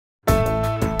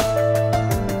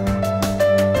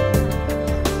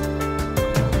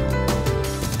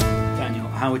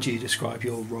how would you describe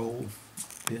your role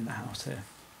in the house here?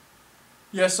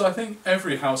 Yeah, so I think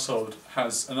every household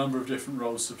has a number of different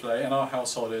roles to play, and our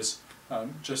household is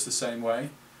just the same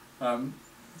way.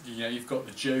 You've got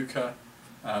the joker,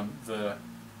 the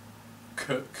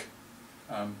cook.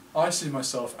 I see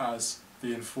myself as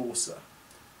the enforcer.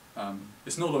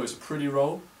 It's not always a pretty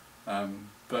role,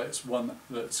 but it's one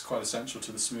that's quite essential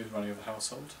to the smooth running of the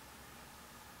household.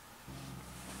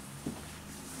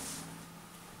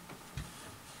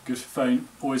 Good for phone,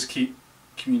 always keep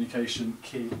communication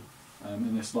key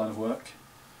in this line of work.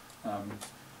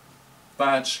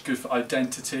 Badge, good for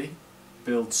identity,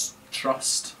 builds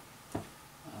trust.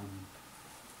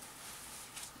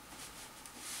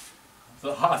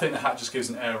 I think the hat just gives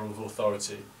an air of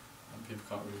authority and people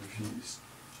can't really refuse.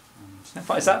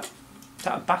 Is that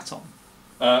a baton?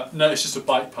 No, it's just a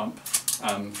bike pump,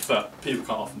 but people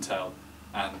can't often tell,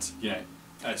 and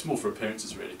it's more for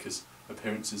appearances really, because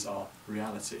appearances are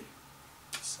reality.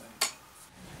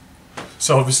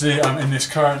 So obviously in this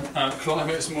current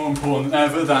climate it's more important than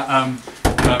ever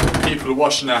that people are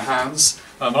washing their hands,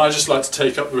 and I just like to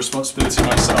take up the responsibility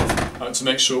myself to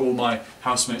make sure all my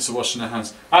housemates are washing their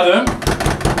hands. Adam!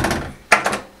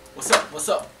 What's up? What's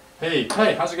up? Hey,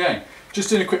 how's it going? Just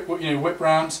doing a quick whip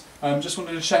round, just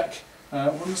wanted to check,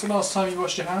 when was the last time you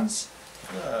washed your hands?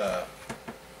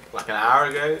 Like an hour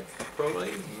ago,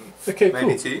 probably. Okay,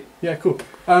 maybe cool. 2. Yeah, cool.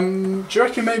 Do you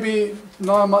reckon maybe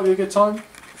now might be a good time?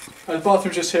 The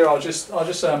bathroom's just here. I'll just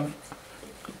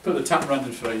put the tap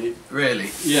running for you.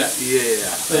 Really? Yeah.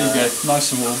 Yeah. There you go.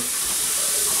 Nice and warm.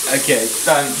 Okay.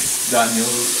 Thanks, Daniel.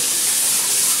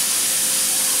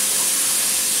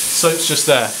 Soap's just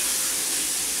there.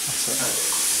 That's it.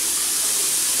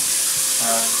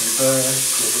 Happy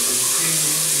birthday to you.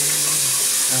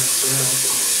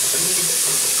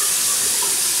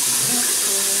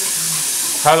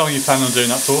 How long are you planning on doing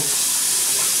that for?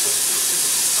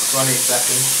 20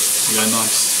 seconds. Yeah,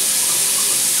 nice.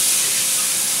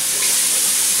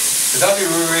 It's actually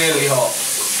really hot.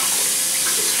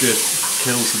 It's good.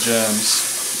 Kills the germs.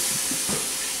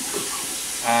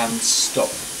 And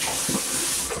stop.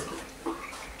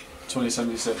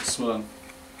 2076. Well done.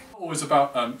 Not always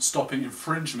about stopping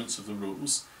infringements of the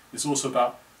rules. It's also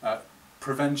about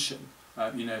prevention.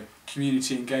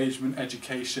 Community engagement,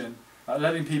 education,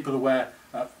 letting people aware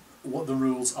what the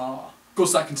rules are. Of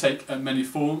course, that can take many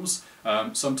forms.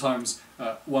 Sometimes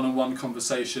one-on-one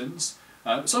conversations.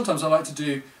 Sometimes I like to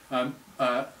do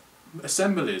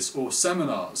assemblies or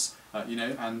seminars.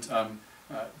 And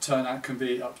turnout can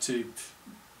be up to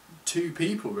 2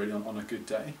 people really on a good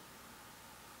day.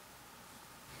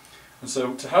 And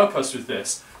so to help us with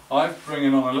this, I'm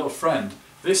bringing on a little friend.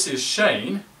 This is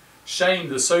Shane. Shane,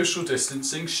 the social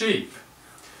distancing sheep.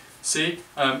 See,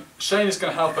 Shane is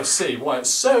going to help us see why it's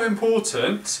so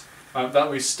important that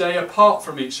we stay apart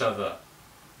from each other,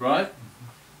 right?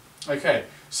 Okay,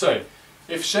 so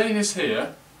if Shane is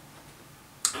here,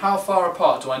 how far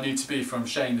apart do I need to be from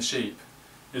Shane the sheep?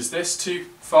 Is this too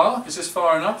far? Is this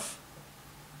far enough?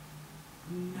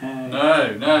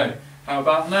 No. No. How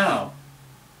about now?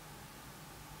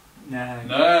 No.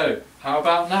 No. How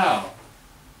about now?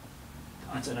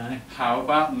 I don't know. How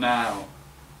about now?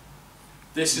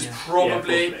 This is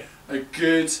probably a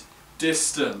good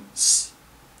distance.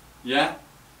 Yeah?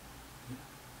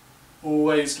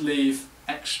 Always leave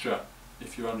extra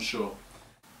if you're unsure.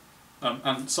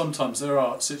 And sometimes there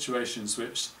are situations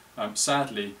which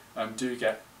sadly do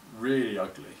get really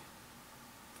ugly.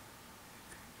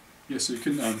 Yeah, so you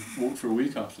couldn't walk for a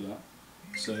week after that.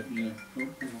 So,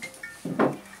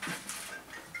 Oh.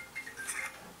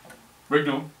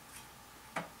 Rignall.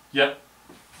 Yep.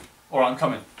 Alright, I'm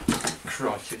coming.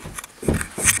 Crikey.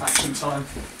 Action time.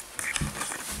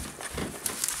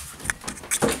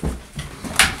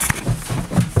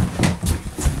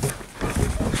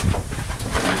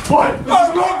 What?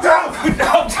 I'm locked out! No,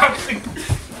 I'm joking!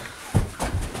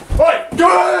 Right, go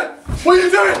ahead! What are you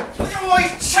doing? Why are you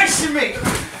chasing me?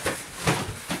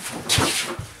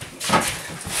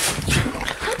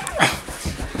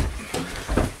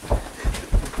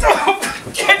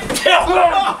 Get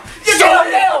down!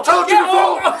 Told you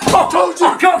before! Told you!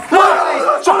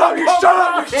 Shut up! You shut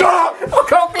up! You shut up! I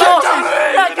can't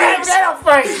get off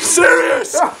me!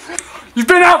 Serious! You've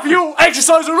been out for your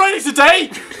exercise already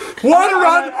today! One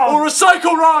run or a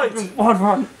cycle ride! One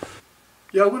run.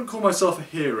 Yeah, I wouldn't call myself a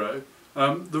hero.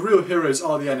 The real heroes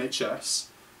are the NHS.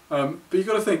 But you've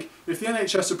got to think, if the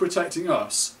NHS are protecting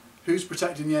us, who's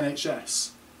protecting the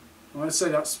NHS? Well, I'd say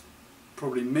that's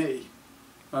probably me.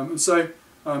 And so,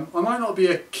 I might not be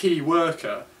a key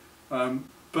worker,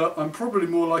 but I'm probably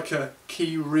more like a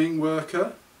key ring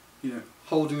worker,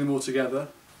 holding them all together.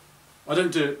 I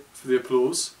don't do it for the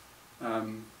applause.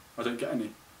 I don't get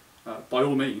any, by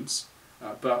all means.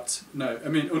 But no, I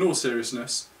mean, in all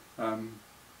seriousness,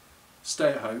 stay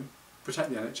at home, protect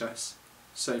the NHS,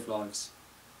 save lives.